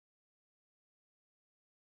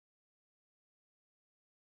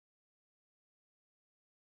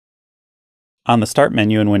On the Start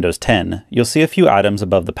menu in Windows 10, you'll see a few items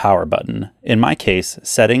above the Power button, in my case,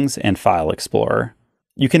 Settings and File Explorer.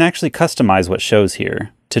 You can actually customize what shows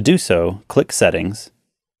here. To do so, click Settings,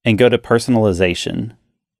 and go to Personalization.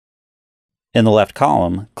 In the left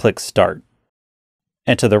column, click Start.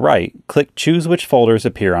 And to the right, click Choose which folders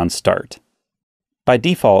appear on Start. By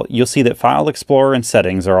default, you'll see that File Explorer and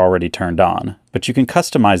Settings are already turned on, but you can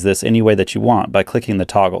customize this any way that you want by clicking the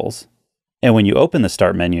toggles. And when you open the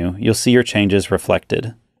Start menu, you'll see your changes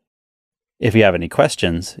reflected. If you have any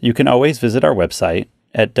questions, you can always visit our website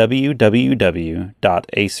at www.acer.com.